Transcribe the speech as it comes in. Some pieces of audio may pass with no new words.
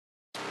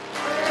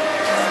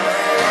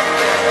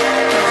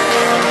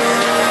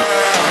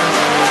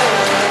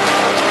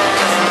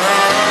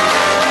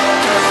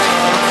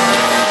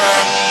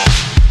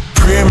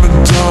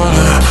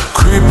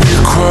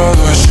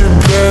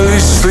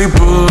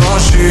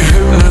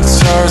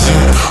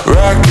hypnotizing,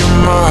 racking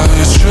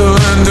mileage, you'll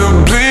end up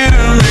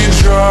bleeding me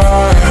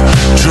dry,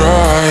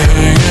 dry.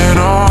 Hanging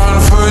on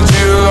for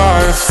dear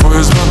life,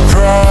 where's my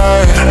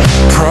pride?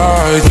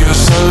 Pride,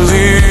 guess I'll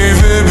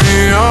leave it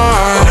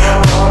behind.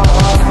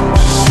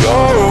 'Cause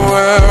you're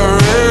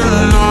wearing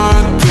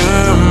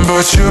nothing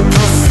but your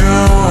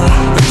perfume.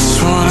 It's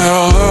one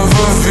hell of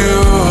a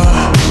view.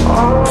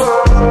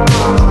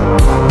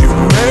 You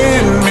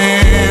made me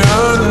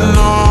an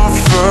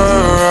offer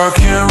I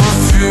can't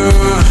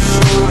refuse.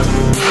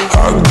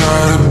 I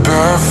got a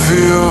bad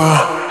feel.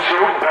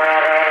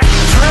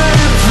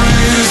 Pretty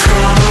please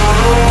come on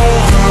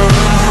over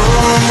and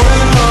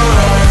ruin my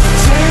life.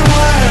 Take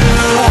my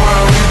hand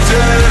while we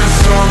dance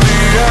on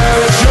the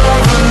edge of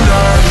the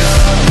night.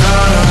 Na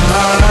na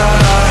na na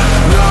na,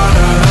 na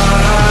na na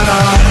na na.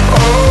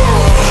 Oh,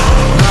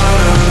 na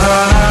na na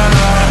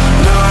na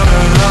na,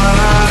 na na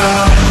na na.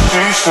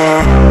 She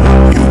said,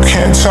 you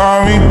can't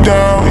tie me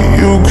down,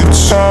 you could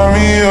tie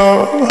me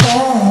up.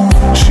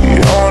 She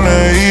on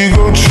an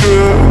ego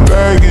trip,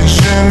 baggage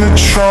in the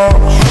trunk.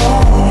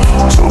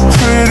 So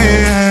pretty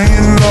and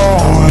you know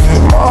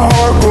it. My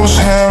heart goes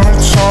hammer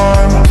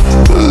time.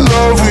 The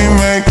love we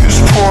make is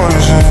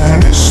poison.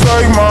 It's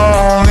like my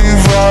only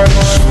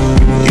vice.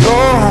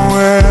 You're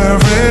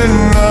wearing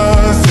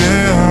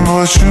nothing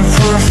but your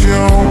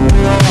perfume.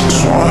 It's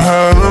one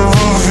hell of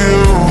a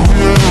view.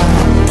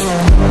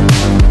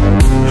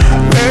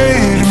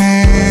 Made me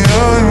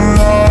an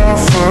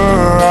offer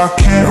I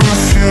can't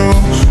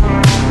refuse.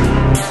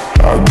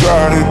 I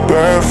got it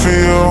bad for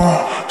you,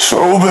 so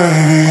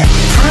baby,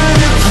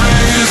 pretty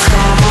please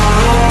come on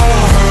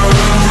over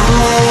and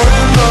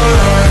ruin my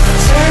life.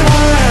 Take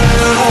my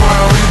hand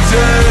while we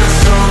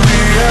dance on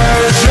the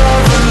edge of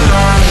the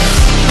night.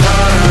 Na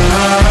na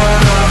na na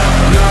na,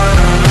 na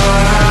na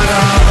na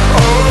na.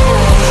 Oh,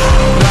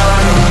 na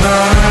na na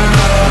na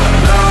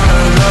na, na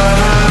na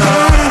na na.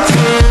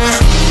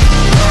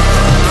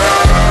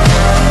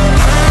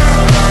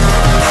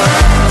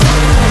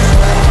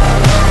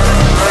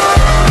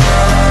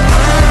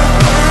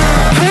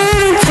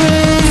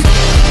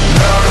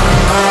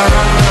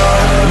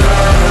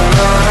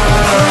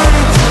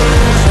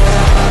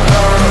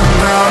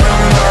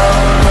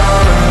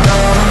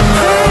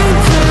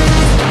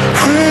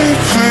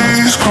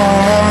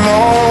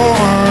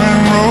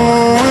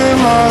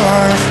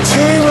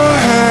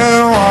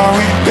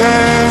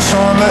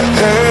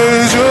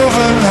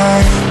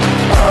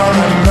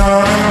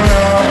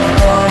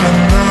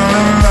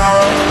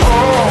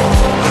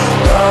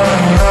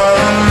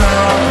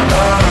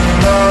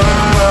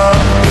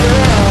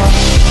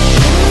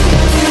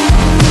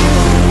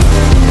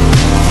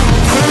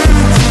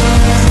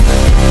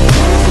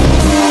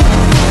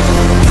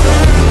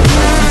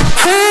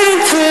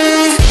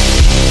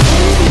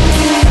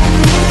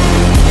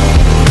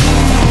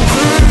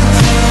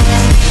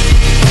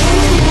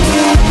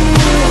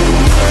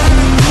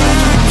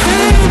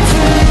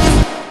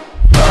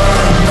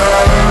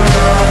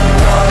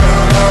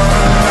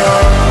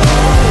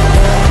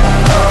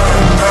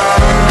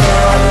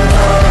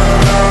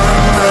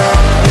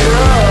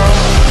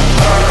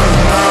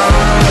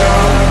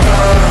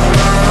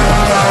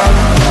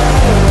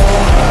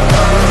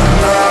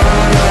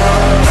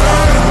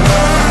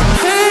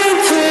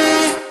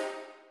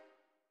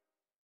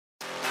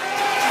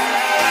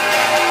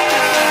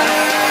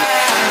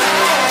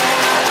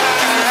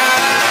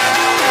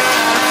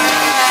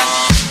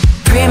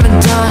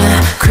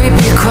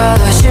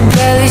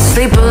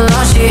 Sleep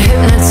alone, she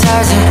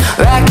hypnotizing,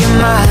 racking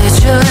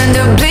mileage, she'll end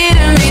up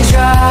bleeding me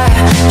dry,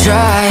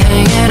 dry.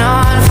 Hanging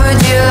on for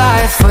dear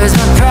life, where's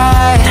my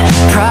pride?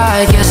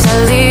 Pride, guess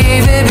I'll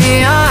leave it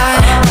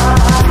behind.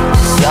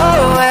 'Cause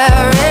you're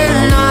wearing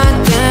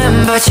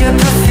nothing but your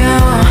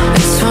perfume.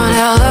 It's one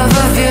hell of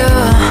a view.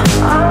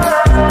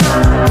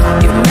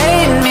 You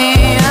made me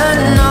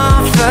an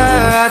offer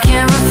I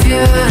can't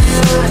refuse.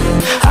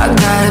 I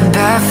got a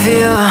bad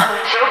feel.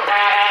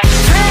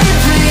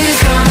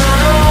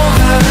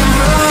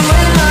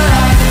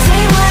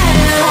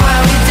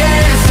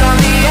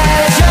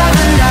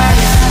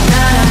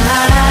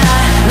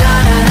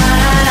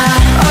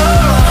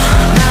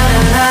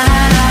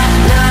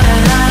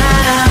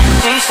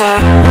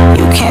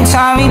 You can't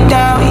tie me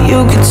down,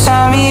 you could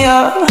tie me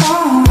up.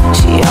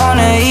 She on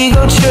an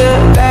ego trip,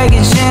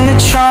 baggage in the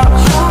trunk.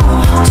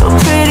 So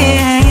pretty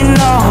and you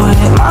know it.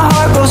 My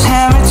heart goes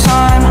hammer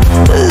time.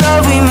 The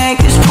love we make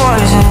is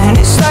poison.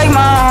 It's like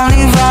my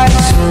only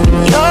vice.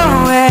 You're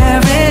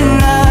wearing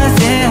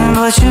nothing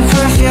but your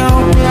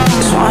perfume.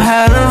 It's one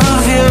hell of a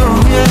view.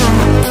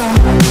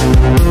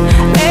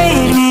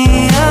 Made me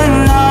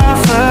an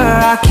offer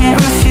I can't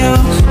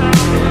refuse.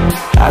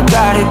 I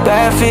got it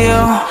bad for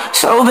you,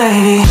 so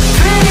baby,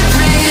 pretty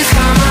please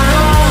come on